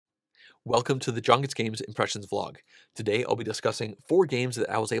Welcome to the JonGetsGames Impressions vlog. Today I'll be discussing 4 games that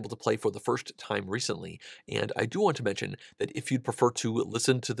I was able to play for the first time recently, and I do want to mention that if you'd prefer to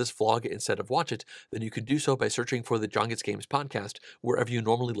listen to this vlog instead of watch it, then you can do so by searching for the JonGetsGames podcast wherever you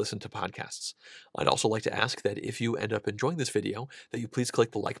normally listen to podcasts. I'd also like to ask that if you end up enjoying this video, that you please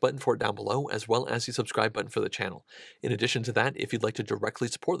click the like button for it down below, as well as the subscribe button for the channel. In addition to that, if you'd like to directly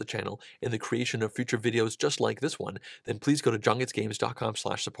support the channel in the creation of future videos just like this one, then please go to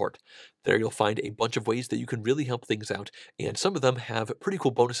jongetsgames.com/support. There you'll find a bunch of ways that you can really help things out, and some of them have pretty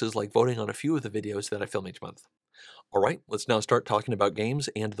cool bonuses like voting on a few of the videos that I film each month. Alright, let's now start talking about games,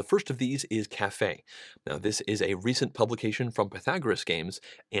 and the first of these is Café. Now this is a recent publication from Pythagoras Games,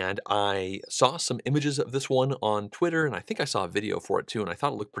 and I saw some images of this one on Twitter, and I think I saw a video for it too, and I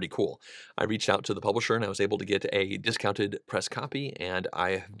thought it looked pretty cool. I reached out to the publisher and I was able to get a discounted press copy, and I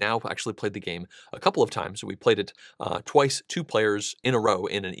have now actually played the game a couple of times. We played it twice, 2 players in a row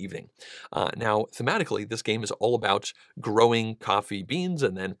in an evening. Now, thematically, this game is all about growing coffee beans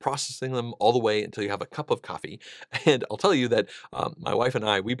and then processing them all the way until you have a cup of coffee. And I'll tell you that my wife and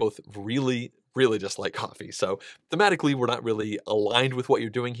I, we both really dislike coffee. So thematically, we're not really aligned with what you're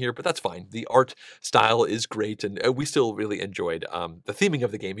doing here, but that's fine. The art style is great, and we still really enjoyed the theming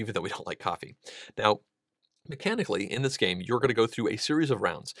of the game, even though we don't like coffee. Now, mechanically, in this game, you're going to go through a series of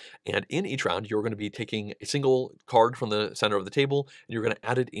rounds, and in each round, you're going to be taking a single card from the center of the table, and you're going to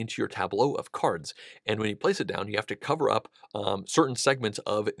add it into your tableau of cards. And when you place it down, you have to cover up certain segments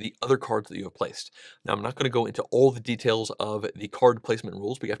of the other cards that you have placed. Now, I'm not going to go into all the details of the card placement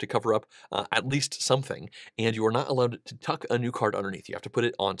rules, but you have to cover up at least something, and you are not allowed to tuck a new card underneath. You have to put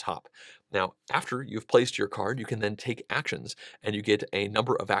it on top. Now, after you've placed your card, you can then take actions, and you get a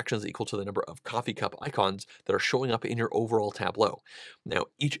number of actions equal to the number of coffee cup icons that are showing up in your overall tableau. Now,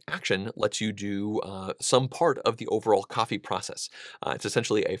 each action lets you do some part of the overall coffee process. It's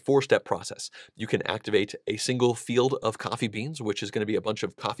essentially a 4-step process. You can activate a single field of coffee beans, which is going to be a bunch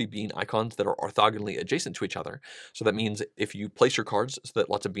of coffee bean icons that are orthogonally adjacent to each other. So that means if you place your cards so that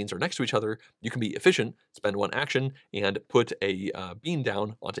lots of beans are next to each other, you can be efficient, spend one action, and put a bean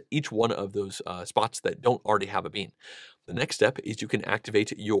down onto each one of those spots that don't already have a bean. The next step is you can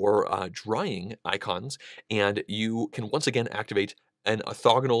activate your drying icons, and you can once again activate an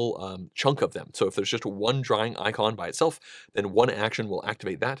orthogonal chunk of them. So if there's just one drying icon by itself, then one action will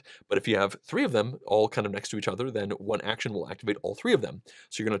activate that. But if you have 3 of them all kind of next to each other, then one action will activate all 3 of them.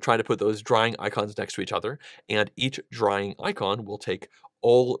 So you're going to try to put those drying icons next to each other, and each drying icon will take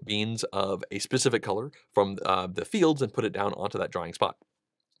all beans of a specific color from the fields and put it down onto that drying spot.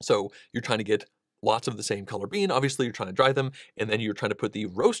 So you're trying to get lots of the same color bean. Obviously, you're trying to dry them, and then you're trying to put the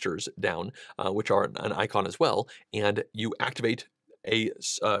roasters down, which are an icon as well, and you activate a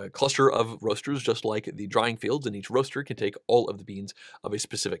cluster of roasters just like the drying fields, and each roaster can take all of the beans of a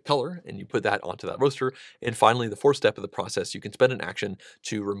specific color, and you put that onto that roaster. And finally, the 4th step of the process, you can spend an action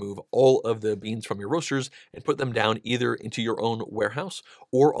to remove all of the beans from your roasters and put them down either into your own warehouse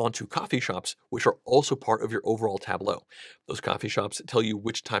or onto coffee shops, which are also part of your overall tableau. Those coffee shops tell you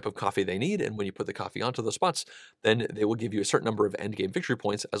which type of coffee they need, and when you put the coffee onto those spots, then they will give you a certain number of endgame victory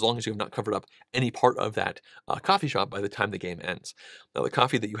points as long as you have not covered up any part of that coffee shop by the time the game ends. Now, the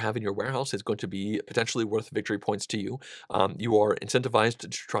coffee that you have in your warehouse is going to be potentially worth victory points to you. You are incentivized to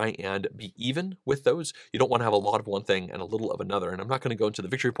try and be even with those. You don't want to have a lot of one thing and a little of another, and I'm not going to go into the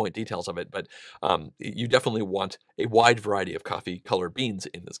victory point details of it, but you definitely want a wide variety of coffee color beans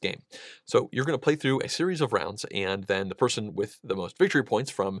in this game. So you're going to play through a series of rounds, and then the person with the most victory points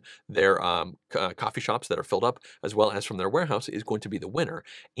from their coffee shops that are filled up, as well as from their warehouse, is going to be the winner.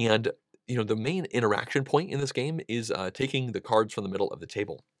 And the main interaction point in this game is taking the cards from the middle of the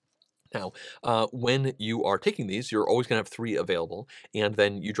table. Now, when you are taking these, you're always going to have 3 available, and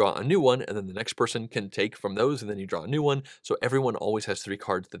then you draw a new one, and then the next person can take from those, and then you draw a new one, so everyone always has 3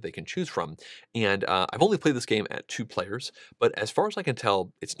 cards that they can choose from. And I've only played this game at 2 players, but as far as I can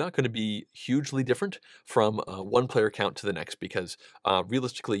tell, it's not going to be hugely different from one player count to the next, because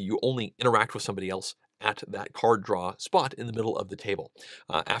realistically, you only interact with somebody else at that card draw spot in the middle of the table.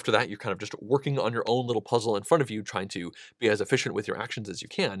 After that, you're kind of just working on your own little puzzle in front of you, trying to be as efficient with your actions as you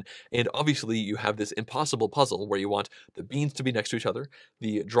can. And obviously, you have this impossible puzzle where you want the beans to be next to each other,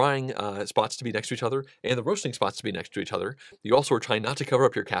 the drying spots to be next to each other, and the roasting spots to be next to each other. You also are trying not to cover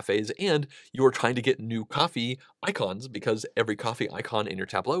up your cafes, and you are trying to get new coffee icons, because every coffee icon in your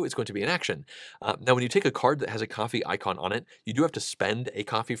tableau is going to be an action. Now, when you take a card that has a coffee icon on it, you do have to spend a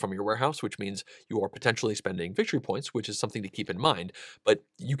coffee from your warehouse, which means you are potentially potentially spending victory points, which is something to keep in mind. But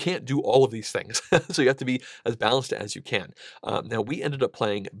you can't do all of these things. So you have to be as balanced as you can. Now, we ended up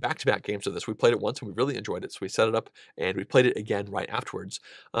playing back-to-back games of this. We played it once and we really enjoyed it. So we set it up and we played it again right afterwards.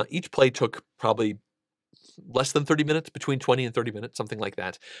 Each play took probably less than 30 minutes, between 20 and 30 minutes, something like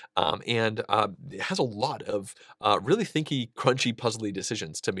that. It has a lot of really thinky, crunchy, puzzly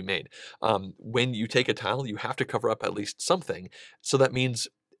decisions to be made. When you take a tile, you have to cover up at least something. So that means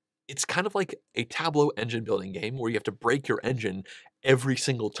it's kind of like a Tableau engine building game where you have to break your engine every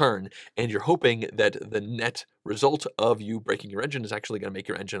single turn, and you're hoping that the net result of you breaking your engine is actually going to make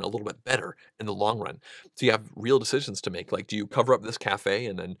your engine a little bit better in the long run. So you have real decisions to make, like, do you cover up this cafe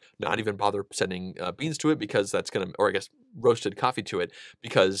and then not even bother sending beans to it because that's going to, or I guess roasted coffee to it,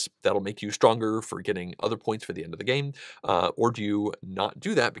 because that'll make you stronger for getting other points for the end of the game, or do you not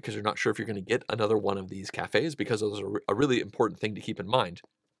do that because you're not sure if you're going to get another one of these cafes, because those are a really important thing to keep in mind.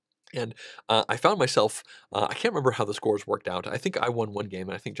 And I found myself, I can't remember how the scores worked out. I think I won one game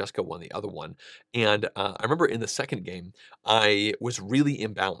and I think Jessica won the other one. And I remember in the second game, I was really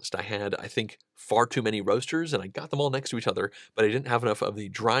imbalanced. I had, I think, far too many roasters and I got them all next to each other, but I didn't have enough of the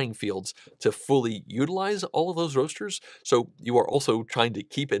drying fields to fully utilize all of those roasters. So you are also trying to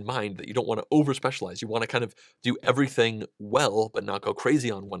keep in mind that you don't want to over specialize. You want to kind of do everything well, but not go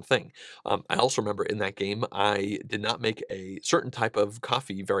crazy on one thing. I also remember in that game, I did not make a certain type of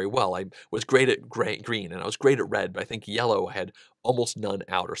coffee very well. I was great at green and I was great at red, but I think yellow I had almost none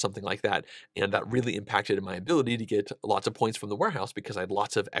out or something like that. And that really impacted my ability to get lots of points from the warehouse because I had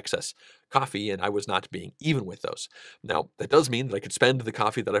lots of excess coffee and I was not being even with those. Now, that does mean that I could spend the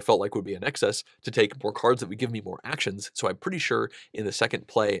coffee that I felt like would be in excess to take more cards that would give me more actions. So I'm pretty sure in the second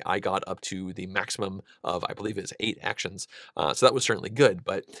play, I got up to the maximum of, I believe it's 8 actions. So that was certainly good,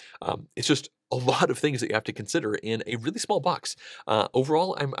 but it's just a lot of things that you have to consider in a really small box.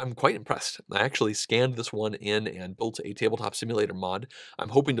 Overall, I'm quite impressed. I actually scanned this one in and built a tabletop simulator mod. I'm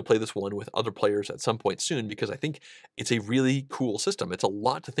hoping to play this one with other players at some point soon because I think it's a really cool system. It's a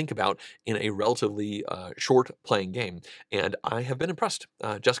lot to think about in a relatively short playing game, and I have been impressed.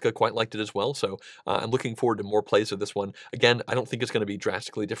 Jessica quite liked it as well, so I'm looking forward to more plays of this one. Again, I don't think it's going to be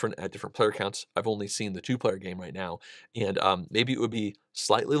drastically different at different player counts. I've only seen the 2-player game right now, and maybe it would be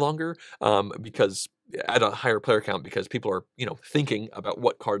slightly longer because at a higher player count, because people are, thinking about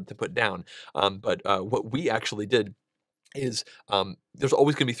what card to put down. But what we actually did is there's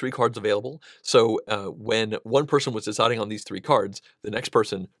always going to be 3 cards available. So when one person was deciding on these 3 cards, the next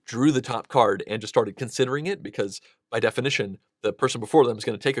person drew the top card and just started considering it, because by definition, the person before them is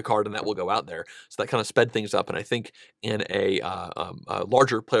going to take a card and that will go out there. So that kind of sped things up. And I think in a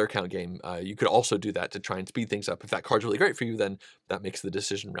larger player count game, you could also do that to try and speed things up. If that card's really great for you, then that makes the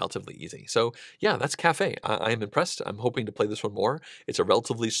decision relatively easy. So yeah, that's Café. I am impressed. I'm hoping to play this one more. It's a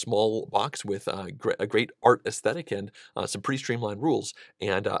relatively small box with a great art aesthetic and some pretty streamlined rules.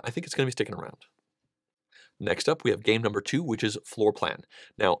 And I think it's going to be sticking around. Next up, we have game number 2, which is Floor Plan.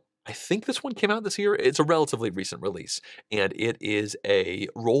 Now, I think this one came out this year. It's a relatively recent release, and it is a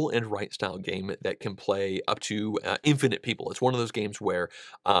roll and write style game that can play up to infinite people. It's one of those games where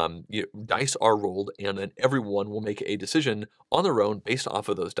dice are rolled, and then everyone will make a decision on their own based off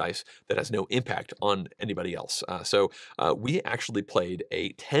of those dice that has no impact on anybody else. So we actually played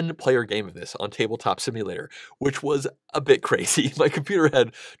a 10-player game of this on Tabletop Simulator, which was a bit crazy. My computer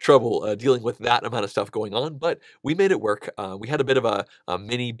had trouble dealing with that amount of stuff going on, but we made it work. We had a bit of a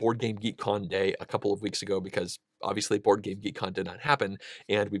mini Board Game Geek Con day a couple of weeks ago because obviously Board Game Geek Con did not happen,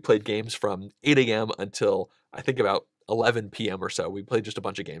 and we played games from 8 a.m. until I think about 11 p.m. or so. We played just a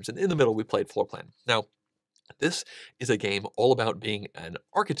bunch of games, and in the middle we played Floor Plan. Now, this is a game all about being an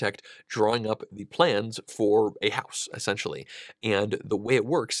architect drawing up the plans for a house, essentially. And the way it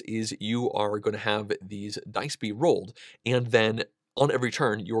works is you are going to have these dice be rolled, and then on every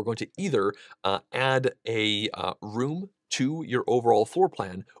turn, you are going to either add a room to your overall floor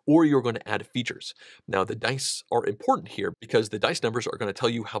plan, or you're going to add features. Now, the dice are important here because the dice numbers are going to tell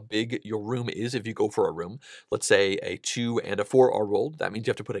you how big your room is if you go for a room. Let's say a 2 and a 4 are rolled. That means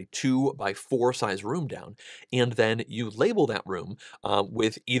you have to put a 2 by 4 size room down, and then you label that room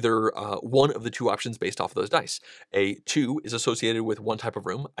with either one of the 2 options based off of those dice. A 2 is associated with one type of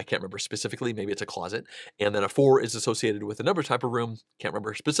room. I can't remember specifically. Maybe it's a closet. And then a 4 is associated with another type of room. Can't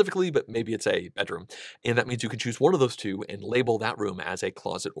remember specifically, but maybe it's a bedroom. And that means you can choose one of those 2 to and label that room as a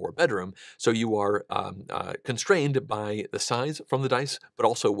closet or bedroom. So you are constrained by the size from the dice, but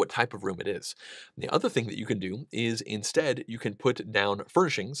also what type of room it is. The other thing that you can do is instead you can put down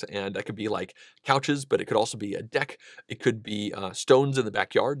furnishings, and that could be like couches, but it could also be a deck. It could be stones in the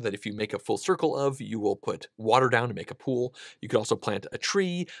backyard that if you make a full circle of, you will put water down to make a pool. You could also plant a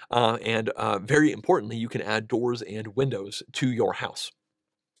tree, and very importantly, you can add doors and windows to your house.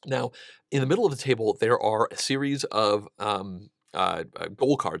 Now, in the middle of the table, there are a series of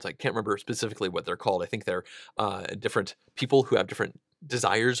goal cards. I can't remember specifically what they're called. I think they're different people who have different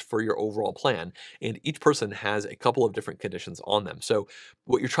desires for your overall plan, and each person has a couple of different conditions on them. So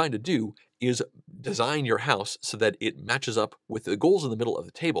what you're trying to do is design your house so that it matches up with the goals in the middle of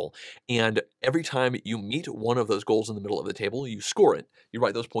the table, and every time you meet one of those goals in the middle of the table, you score it. You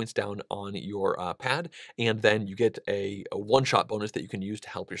write those points down on your pad, and then you get a one-shot bonus that you can use to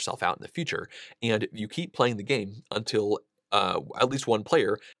help yourself out in the future, and you keep playing the game until at least one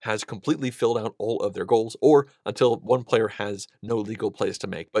player has completely filled out all of their goals, or until one player has no legal plays to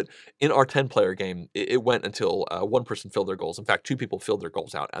make. But in our 10-player game, it went until one person filled their goals. In fact, two people filled their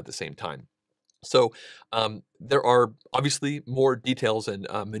goals out at the same time. So there are obviously more details and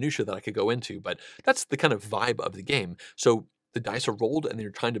minutia that I could go into, but that's the kind of vibe of the game. So the dice are rolled, and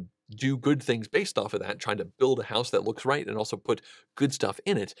you're trying to do good things based off of that, trying to build a house that looks right and also put good stuff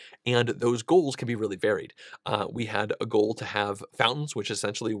in it. And those goals can be really varied. We had a goal to have fountains, which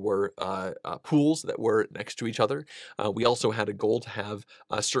essentially were pools that were next to each other. We also had a goal to have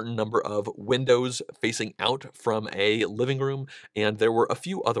a certain number of windows facing out from a living room, and there were a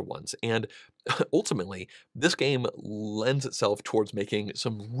few other ones. And ultimately, this game lends itself towards making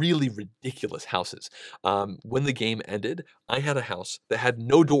some really ridiculous houses. When the game ended, I had a house that had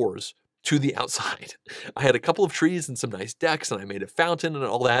no doors to the outside. I had a couple of trees and some nice decks, and I made a fountain and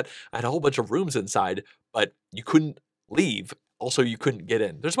all that. I had a whole bunch of rooms inside, but you couldn't leave. Also, you couldn't get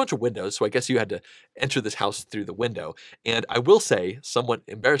in. There's a bunch of windows, so I guess you had to enter this house through the window. And I will say, somewhat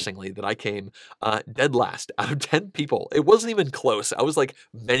embarrassingly, that I came dead last out of 10 people. It wasn't even close. I was like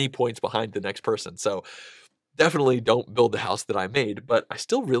many points behind the next person. So definitely don't build the house that I made, but I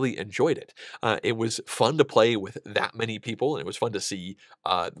still really enjoyed it. It was fun to play with that many people, and it was fun to see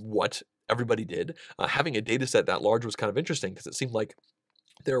what everybody did. Having a data set that large was kind of interesting because it seemed like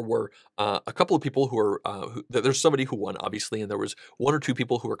there were a couple of people who were, there's somebody who won, obviously, and there was one or two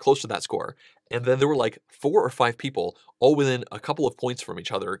people who were close to that score. And then there were like 4 or 5 people all within a couple of points from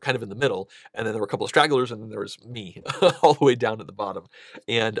each other, kind of in the middle. And then there were a couple of stragglers, and then there was me all the way down at the bottom.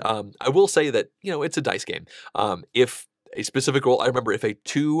 And I will say that, you know, it's a dice game. If a specific roll, I remember if a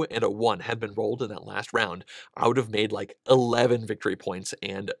 2 and a 1 had been rolled in that last round, I would have made like 11 victory points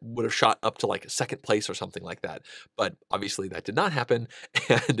and would have shot up to like second place or something like that. But obviously that did not happen,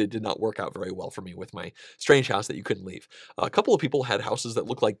 and it did not work out very well for me with my strange house that you couldn't leave. A couple of people had houses that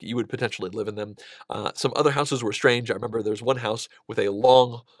looked like you would potentially live in them. Some other houses were strange. I remember there's one house with a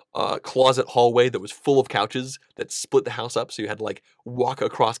long closet hallway that was full of couches that split the house up, so you had to like walk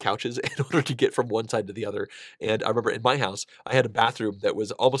across couches in order to get from one side to the other. And I remember in my house, I had a bathroom that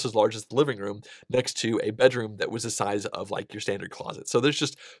was almost as large as the living room next to a bedroom that was the size of like your standard closet. So there's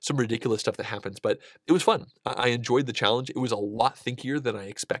just some ridiculous stuff that happens, but it was fun. I enjoyed the challenge. It was a lot thinkier than I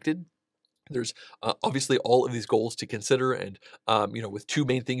expected. There's obviously all of these goals to consider, and you know, with 2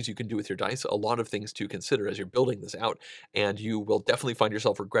 main things you can do with your dice, a lot of things to consider as you're building this out, and you will definitely find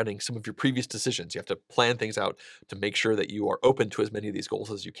yourself regretting some of your previous decisions. You have to plan things out to make sure that you are open to as many of these goals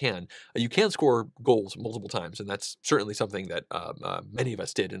as you can. You can score goals multiple times, and that's certainly something that many of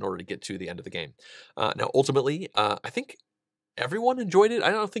us did in order to get to the end of the game. Now, ultimately, I think everyone enjoyed it. I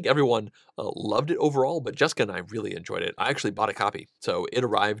don't think everyone loved it overall, but Jessica and I really enjoyed it. I actually bought a copy, so it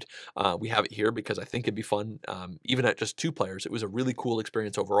arrived. We have it here because I think it'd be fun, even at just 2 players. It was a really cool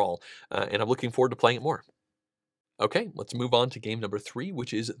experience overall, and I'm looking forward to playing it more. Okay, let's move on to game number 3,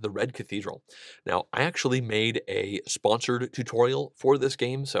 which is the Red Cathedral. Now, I actually made a sponsored tutorial for this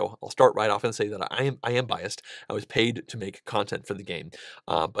game, so I'll start right off and say that I am biased. I was paid to make content for the game,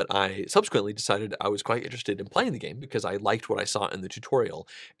 but I subsequently decided I was quite interested in playing the game because I liked what I saw in the tutorial,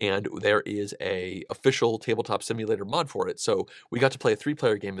 and there is a official tabletop simulator mod for it, so we got to play a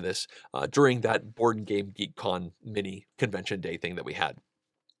 3-player game of this during that Board and Game Geek Con mini convention day thing that we had.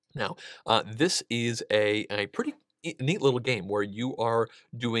 Now, this is a pretty neat little game where you are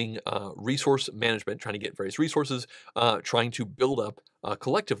doing resource management, trying to get various resources, trying to build up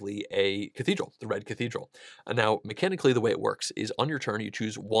collectively a cathedral, the Red Cathedral. Now, mechanically, the way it works is on your turn, you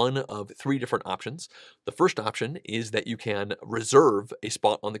choose one of three different options. The first option is that you can reserve a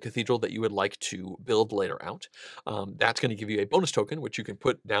spot on the cathedral that you would like to build later out. That's going to give you a bonus token, which you can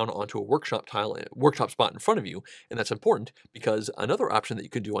put down onto a workshop tile, workshop spot in front of you. And that's important because another option that you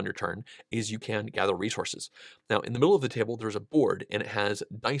can do on your turn is you can gather resources. Now, in the middle of the table, there's a board and it has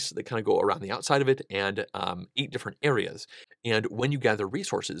dice that kind of go around the outside of it and 8 different areas. And when you gather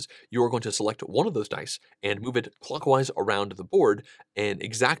resources, you are going to select one of those dice and move it clockwise around the board an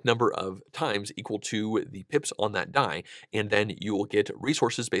exact number of times equal to the pips on that die. And then you will get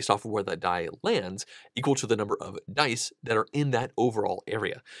resources based off of where that die lands equal to the number of dice that are in that overall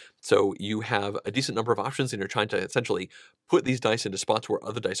area. So you have a decent number of options and you're trying to essentially put these dice into spots where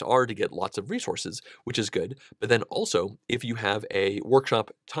other dice are to get lots of resources, which is good. But then also, if you have a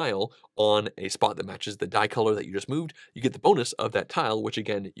workshop tile on a spot that matches the die color that you just moved, you get the bonus of that tile, which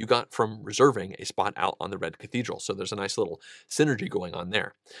again, you got from reserving a spot out on the Red Cathedral. So there's a nice little synergy going on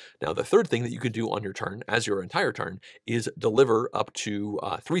there. Now, the third thing that you could do on your turn, as your entire turn, is deliver up to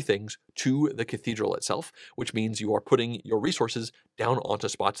 3 things to the cathedral itself, which means you are putting your resources down onto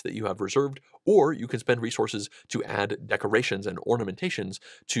spots that you have reserved, or you can spend resources to add decorations and ornamentations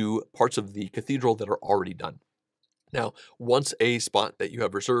to parts of the cathedral that are already done. Now, once a spot that you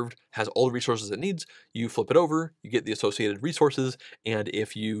have reserved has all the resources it needs, you flip it over, you get the associated resources, and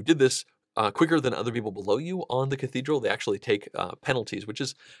if you did this quicker than other people below you on the cathedral, they actually take penalties, which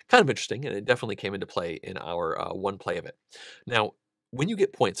is kind of interesting, and it definitely came into play in our one play of it. Now, when you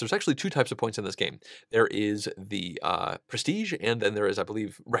get points, there's actually 2 types of points in this game. There is the prestige, and then there is, I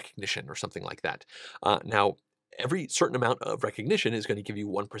believe, recognition or something like that. Now, every certain amount of recognition is going to give you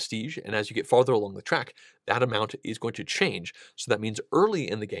 1 prestige, and as you get farther along the track, that amount is going to change. So that means early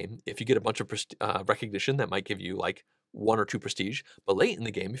in the game, if you get a bunch of recognition, that might give you like 1 or 2 prestige, but late in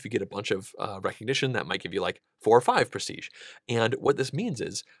the game, if you get a bunch of recognition, that might give you like 4 or 5 prestige. And what this means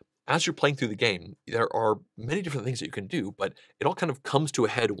is, as you're playing through the game, there are many different things that you can do, but it all kind of comes to a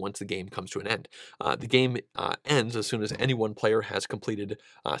head once the game comes to an end. The game ends as soon as any one player has completed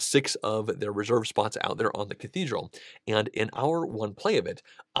 6 of their reserve spots out there on the cathedral. And in our one play of it,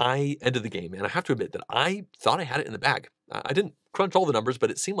 I ended the game, and I have to admit that I thought I had it in the bag. I didn't crunch all the numbers,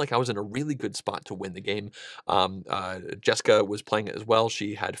 but it seemed like I was in a really good spot to win the game. Jessica was playing it as well.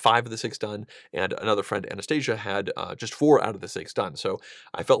 She had 5 of the 6 done, and another friend, Anastasia, had just 4 out of the 6 done. So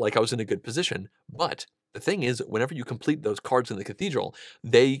I felt like I was in a good position. But the thing is, whenever you complete those cards in the cathedral,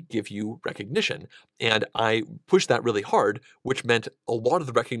 they give you recognition. And I pushed that really hard, which meant a lot of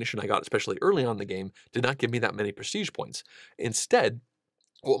the recognition I got, especially early on in the game, did not give me that many prestige points. Instead,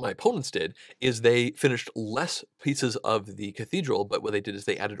 what my opponents did is they finished less pieces of the cathedral, but what they did is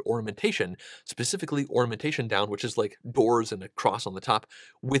they added ornamentation, specifically ornamentation down, which is like doors and a cross on the top,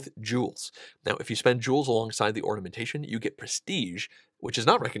 with jewels. Now, if you spend jewels alongside the ornamentation, you get prestige, which is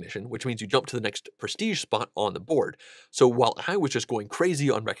not recognition, which means you jump to the next prestige spot on the board. So while I was just going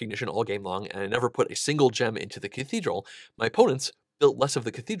crazy on recognition all game long, and I never put a single gem into the cathedral, my opponents built less of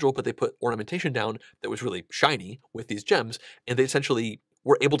the cathedral, but they put ornamentation down that was really shiny with these gems, and they essentially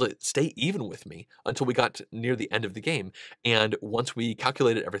were able to stay even with me until we got near the end of the game. And once we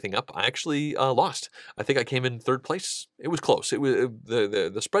calculated everything up, I actually lost. I think I came in 3rd place. It was close. It was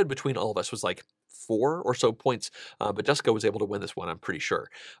the spread between all of us was like 4 or so points, but Jessica was able to win this one, I'm pretty sure.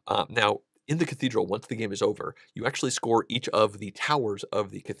 Now, in the cathedral, once the game is over, you actually score each of the towers of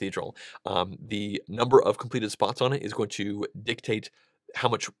the cathedral. The number of completed spots on it is going to dictate how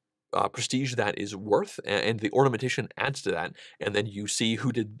much prestige that is worth, and the ornamentation adds to that. And then you see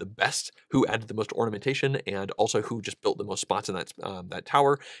who did the best, who added the most ornamentation, and also who just built the most spots in that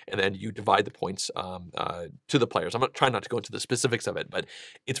tower. And then you divide the points to the players. I'm not trying not to go into the specifics of it, but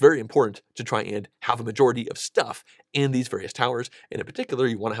it's very important to try and have a majority of stuff in these various towers. And in particular,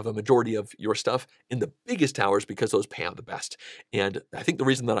 you want to have a majority of your stuff in the biggest towers because those pay out the best. And I think the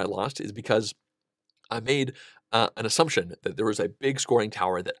reason that I lost is because I made an assumption that there was a big scoring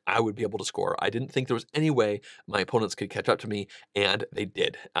tower that I would be able to score. I didn't think there was any way my opponents could catch up to me, and they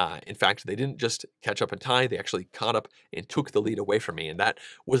did. In fact, they didn't just catch up and tie, they actually caught up and took the lead away from me, and that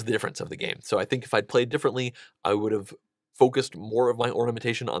was the difference of the game. So I think if I'd played differently, I would have focused more of my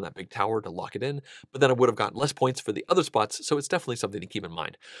ornamentation on that big tower to lock it in, but then I would have gotten less points for the other spots, so it's definitely something to keep in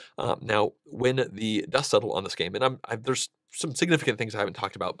mind. Now, when the dust settled on this game, and there's some significant things I haven't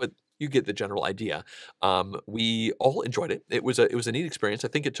talked about, but you get the general idea. We all enjoyed it. It was a neat experience. I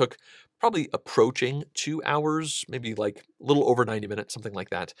think it took probably approaching 2 hours, maybe like a little over 90 minutes, something like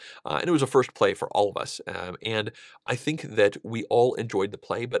that. And it was a first play for all of us. And I think that we all enjoyed the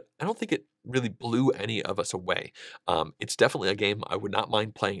play, but I don't think it really blew any of us away. It's definitely a game I would not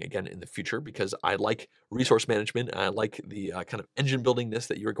mind playing again in the future because I like resource management. And I like the kind of engine buildingness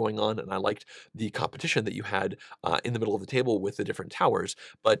that you were going on, and I liked the competition that you had in the middle of the table with the different towers.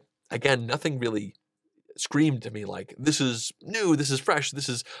 But again, nothing really screamed to me like, this is new, this is fresh, this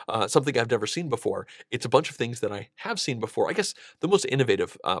is something I've never seen before. It's a bunch of things that I have seen before. I guess the most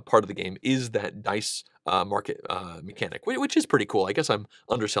innovative part of the game is that dice market mechanic, which is pretty cool. I guess I'm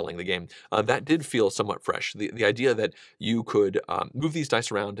underselling the game. That did feel somewhat fresh. The idea that you could move these dice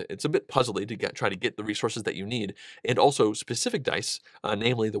around, it's a bit puzzly to try to get the resources that you need, and also specific dice,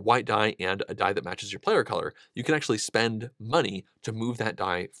 namely the white die and a die that matches your player color. You can actually spend money to move that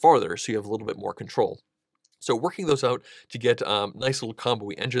die farther, so you have a little bit more control. So working those out to get nice little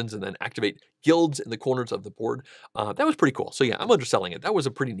combo-y engines and then activate guilds in the corners of the board, that was pretty cool. So yeah, I'm underselling it. That was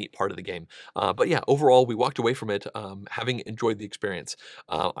a pretty neat part of the game. But yeah, overall, we walked away from it having enjoyed the experience.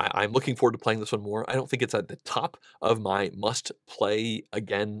 I'm looking forward to playing this one more. I don't think it's at the top of my must-play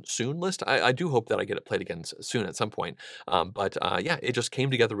again soon list. I do hope that I get it played again soon at some point. But yeah, it just came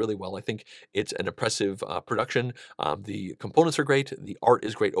together really well. I think it's an impressive production. The components are great. The art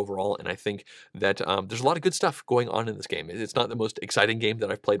is great overall. And I think that there's a lot of good stuff going on in this game. It's not the most exciting game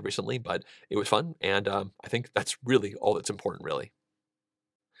that I've played recently, but it was fun, and I think that's really all that's important, really.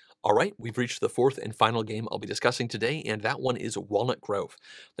 All right, we've reached the fourth and final game I'll be discussing today, and that one is Walnut Grove.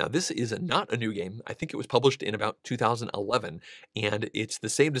 Now, this is not a new game. I think it was published in about 2011, and it's the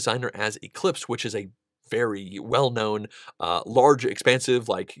same designer as Eclipse, which is a very well-known, large, expansive,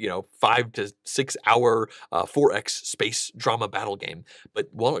 like, 5 to 6 hour 4X space drama battle game. But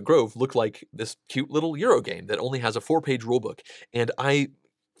Walnut Grove looked like this cute little Euro game that only has a 4-page rulebook, and I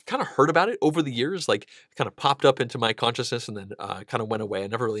kind of heard about it over the years, like kind of popped up into my consciousness and then kind of went away. I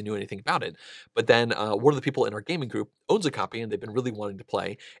never really knew anything about it. But then one of the people in our gaming group owns a copy and they've been really wanting to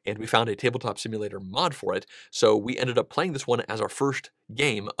play. And we found a tabletop simulator mod for it. So we ended up playing this one as our first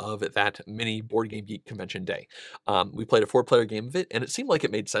game of that mini Board Game Geek convention day. We played a 4-player game of it and it seemed like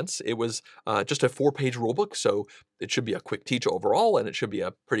it made sense. It was just a 4-page rulebook. So it should be a quick teach overall and it should be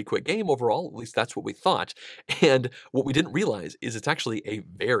a pretty quick game overall. At least that's what we thought. And what we didn't realize is it's actually a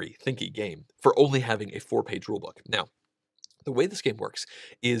very thinky game for only having a 4-page rulebook. Now, the way this game works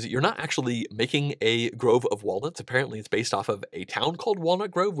is you're not actually making a grove of walnuts. Apparently, it's based off of a town called Walnut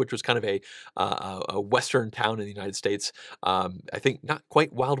Grove, which was kind of a western town in the United States. I think not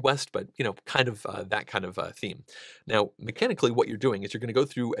quite Wild West, but kind of that kind of theme. Now, mechanically, what you're doing is you're going to go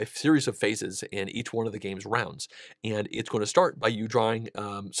through a series of phases in each one of the game's rounds, and it's going to start by you drawing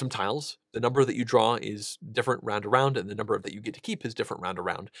some tiles. The number that you draw is different round to round, and the number that you get to keep is different round to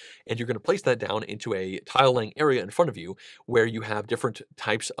round. And you're going to place that down into a tile-laying area in front of you where you have different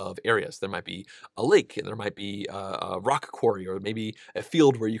types of areas. There might be a lake, and there might be a rock quarry, or maybe a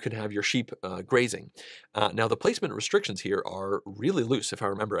field where you can have your sheep grazing. Now, the placement restrictions here are really loose, if I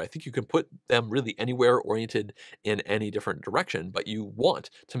remember. I think you can put them really anywhere oriented in any different direction, but you want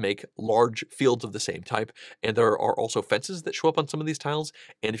to make large fields of the same type. And there are also fences that show up on some of these tiles,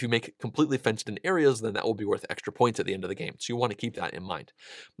 and if you make completely fenced-in areas, then that will be worth extra points at the end of the game. So you want to keep that in mind.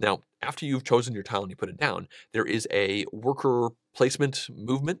 Now, after you've chosen your tile and you put it down, there is a worker placement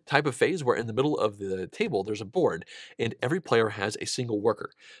movement type of phase where in the middle of the table there's a board and every player has a single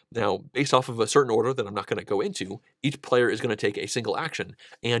worker. Now, based off of a certain order that I'm not going to go into, each player is going to take a single action,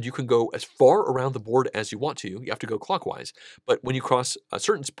 and you can go as far around the board as you want to. You have to go clockwise, but when you cross a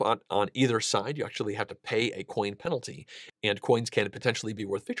certain spot on either side, you actually have to pay a coin penalty, and coins can potentially be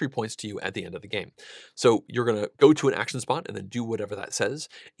worth victory points to you at the end of the game. So you're going to go to an action spot and then do whatever that says,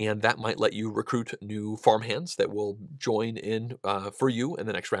 and that might let you recruit new farmhands that will join in for you in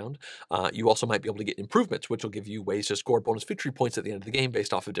the next round. You also might be able to get improvements, which will give you ways to score bonus victory points at the end of the game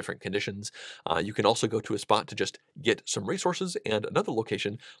based off of different conditions. You can also go to a spot to just get some resources, and another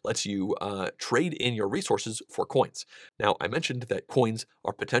location lets you trade in your resources for coins. Now, I mentioned that coins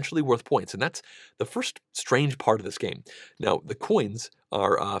are potentially worth points, and that's the first strange part of this game. Now, the coins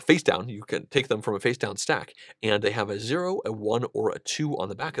are face down. You can take them from a face down stack, and they have a 0, a 1, or a 2 on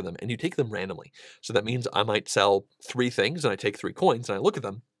the back of them, and you take them randomly. So that means I might sell 3 things, and I take 3 coins, and I look at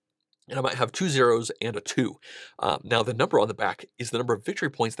them, and I might have 2 zeros and a 2. Now, the number on the back is the number of victory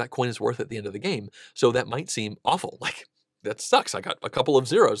points that coin is worth at the end of the game, so that might seem awful. Like, that sucks. I got a couple of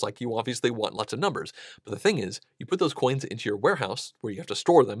zeros. Like, you obviously want lots of numbers. But the thing is, you put those coins into your warehouse where you have to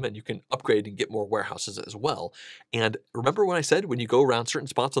store them, and you can upgrade and get more warehouses as well. And remember when I said when you go around certain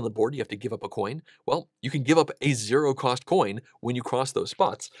spots on the board, you have to give up a coin? Well, you can give up a 0-cost coin when you cross those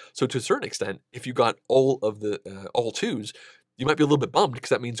spots. So to a certain extent, if you got all of the all 2s, you might be a little bit bummed because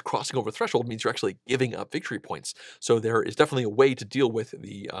that means crossing over threshold means you're actually giving up victory points. So there is definitely a way to deal with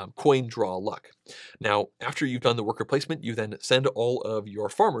the coin draw luck. Now, after you've done the worker placement, you then send all of your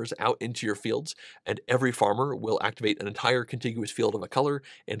farmers out into your fields, and every farmer will activate an entire contiguous field of a color,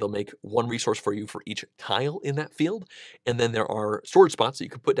 and they'll make one resource for you for each tile in that field. And then there are storage spots that you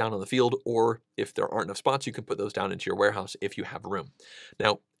can put down on the field, or if there aren't enough spots, you can put those down into your warehouse if you have room.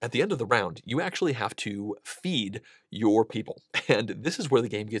 Now, at the end of the round, you actually have to feed your people. And this is where the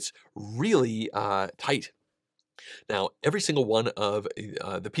game gets really tight. Now, every single one of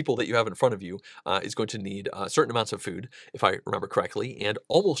the people that you have in front of you is going to need certain amounts of food, if I remember correctly, and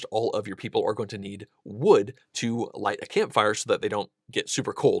almost all of your people are going to need wood to light a campfire so that they don't get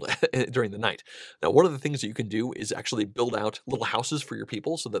super cold during the night. Now, one of the things that you can do is actually build out little houses for your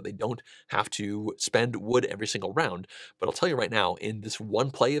people so that they don't have to spend wood every single round. But I'll tell you right now, in this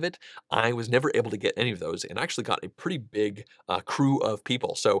one play of it, I was never able to get any of those, and actually got a pretty big crew of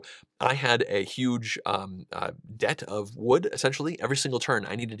people. So I had a huge debt of wood, essentially. Every single turn,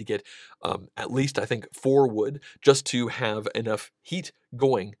 I needed to get at least, I think, 4 wood just to have enough heat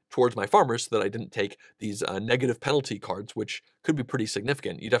going towards my farmers so that I didn't take these negative penalty cards, which could be pretty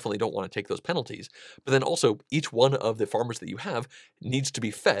significant. You definitely don't want to take those penalties. But then also, each one of the farmers that you have needs to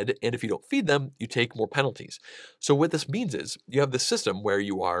be fed, and if you don't feed them, you take more penalties. So what this means is you have this system where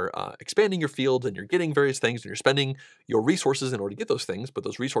you are expanding your field, and you're getting various things, and you're spending your resources in order to get those things, but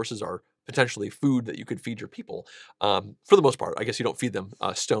those resources are potentially food that you could feed your people. For the most part, I guess you don't feed them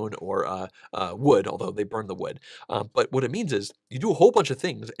stone or wood, although they burn the wood. But what it means is you do a whole bunch of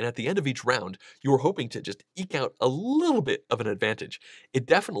things, and at the end of each round, you are hoping to just eke out a little bit of an advantage. It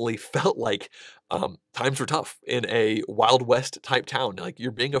definitely felt like times were tough in a Wild West type town. Like, you're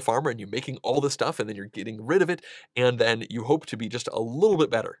being a farmer and you're making all this stuff, and then you're getting rid of it, and then you hope to be just a little bit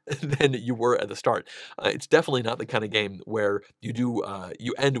better than you were at the start. It's definitely not the kind of game where you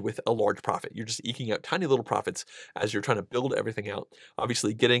end with a large profit. You're just eking out tiny little profits as you're trying to build everything out.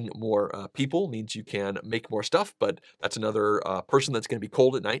 Obviously, getting more people means you can make more stuff, but that's another person that's going to be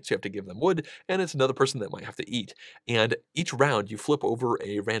cold at night, so you have to give them wood, and it's another person that might have to eat. And each round, you flip over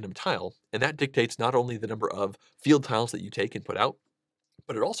a random tile, and that dictates not only the number of field tiles that you take and put out,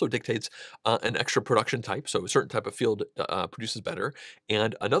 but it also dictates an extra production type. So a certain type of field produces better,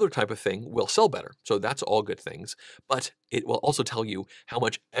 and another type of thing will sell better. So that's all good things. But it will also tell you how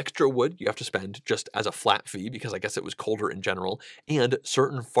much extra wood you have to spend just as a flat fee, because I guess it was colder in general. And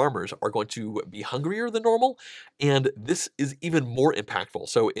certain farmers are going to be hungrier than normal. And this is even more impactful.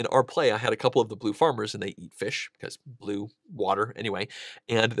 So in our play, I had a couple of the blue farmers, and they eat fish because blue water anyway.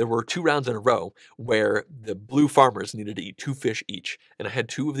 And there were 2 rounds in a row where the blue farmers needed to eat 2 fish each. And I had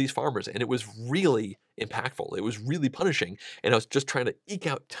 2 of these farmers, and it was really impactful. It was really punishing, and I was just trying to eke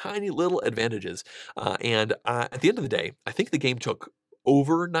out tiny little advantages. At the end of the day, I think the game took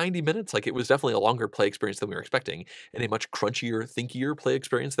over 90 minutes. Like, it was definitely a longer play experience than we were expecting, and a much crunchier, thinkier play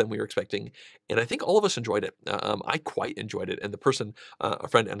experience than we were expecting. And I think all of us enjoyed it. I quite enjoyed it, and the person, a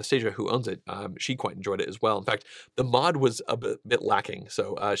friend Anastasia who owns it, she quite enjoyed it as well. In fact, the mod was a bit lacking,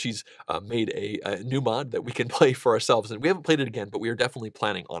 so she's made a new mod that we can play for ourselves, and we haven't played it again, but we are definitely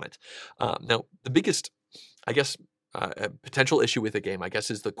planning on it. Now, the biggest, I guess, potential issue with the game, I guess,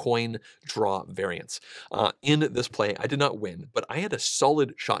 is the coin draw variance. In this play, I did not win, but I had a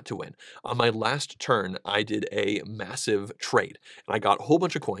solid shot to win. On my last turn, I did a massive trade, and I got a whole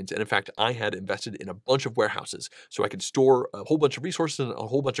bunch of coins, and in fact, I had invested in a bunch of warehouses, so I could store a whole bunch of resources and a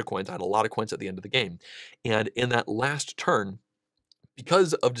whole bunch of coins. I had a lot of coins at the end of the game, and in that last turn,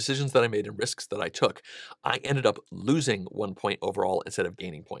 because of decisions that I made and risks that I took, I ended up losing 1 point overall instead of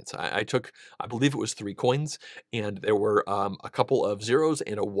gaining points. I took, I believe it was 3 coins, and there were a couple of zeros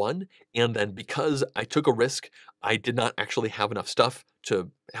and a 1. And then because I took a risk, I did not actually have enough stuff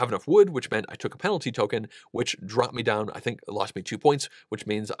to have enough wood, which meant I took a penalty token, which dropped me down. I think it lost me 2 points, which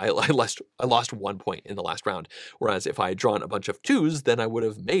means I lost 1 point in the last round. Whereas if I had drawn a bunch of 2s, then I would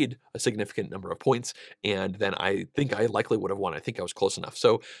have made a significant number of points, and then I think I likely would have won. I think I was close enough.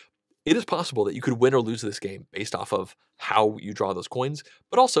 So it is possible that you could win or lose this game based off of how you draw those coins,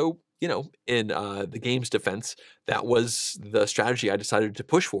 but also, you know, in the game's defense, that was the strategy I decided to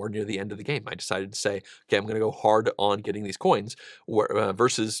push for near the end of the game. I decided to say, okay, I'm going to go hard on getting these coins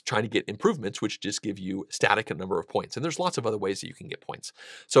versus trying to get improvements, which just give you static a number of points. And there's lots of other ways that you can get points.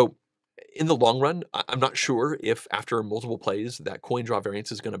 So in the long run, I'm not sure if after multiple plays that coin draw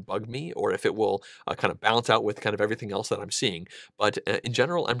variance is going to bug me, or if it will kind of balance out with kind of everything else that I'm seeing. But in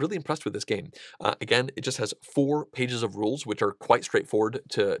general, I'm really impressed with this game. Again, it just has 4 pages of rules, which are quite straightforward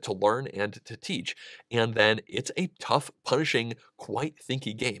to learn and to teach. And then it's a tough, punishing, quite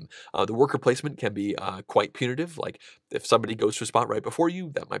thinky game. The worker placement can be quite punitive. Like, if somebody goes to a spot right before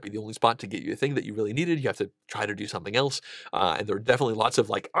you, that might be the only spot to get you a thing that you really needed. You have to try to do something else. And there are definitely lots of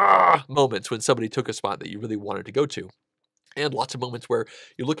like, moments when somebody took a spot that you really wanted to go to. And lots of moments where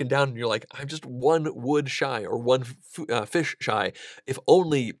you're looking down and you're like, I'm just one wood shy or one fish shy. If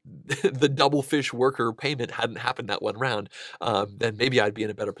only the double fish worker payment hadn't happened that one round, then maybe I'd be in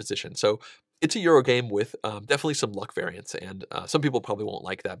a better position. So it's a Euro game with definitely some luck variance, and some people probably won't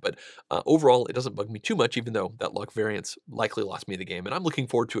like that, but overall, it doesn't bug me too much, even though that luck variance likely lost me the game, and I'm looking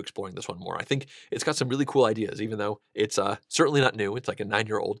forward to exploring this one more. I think it's got some really cool ideas, even though it's certainly not new. It's like a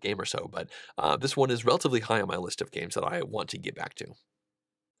 9-year-old game or so, but this one is relatively high on my list of games that I want to get back to.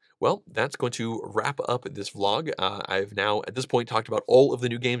 Well, that's going to wrap up this vlog. I've now, at this point, talked about all of the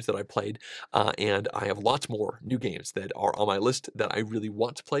new games that I played, and I have lots more new games that are on my list that I really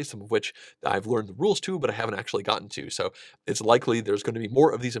want to play, some of which I've learned the rules to, but I haven't actually gotten to. So it's likely there's going to be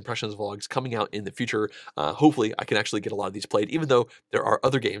more of these impressions vlogs coming out in the future. Hopefully, I can actually get a lot of these played, even though there are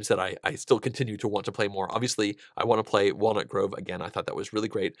other games that I still continue to want to play more. Obviously, I want to play Walnut Grove again. I thought that was really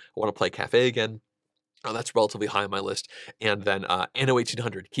great. I want to play Café again. That's relatively high on my list. And then Anno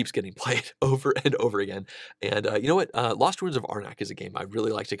 1800 keeps getting played over and over again. And you know what? Lost Ruins of Arnak is a game I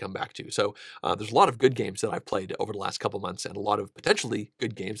really like to come back to. So there's a lot of good games that I've played over the last couple months, and a lot of potentially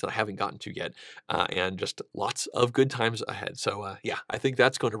good games that I haven't gotten to yet, and just lots of good times ahead. So yeah, I think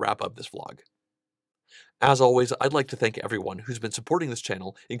that's going to wrap up this vlog. As always, I'd like to thank everyone who's been supporting this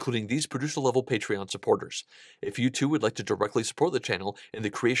channel, including these producer-level Patreon supporters. If you too would like to directly support the channel in the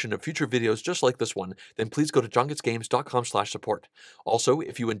creation of future videos just like this one, then please go to JonGetsGames.com/support. Also,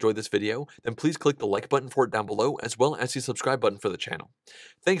 if you enjoyed this video, then please click the like button for it down below, as well as the subscribe button for the channel.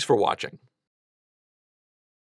 Thanks for watching.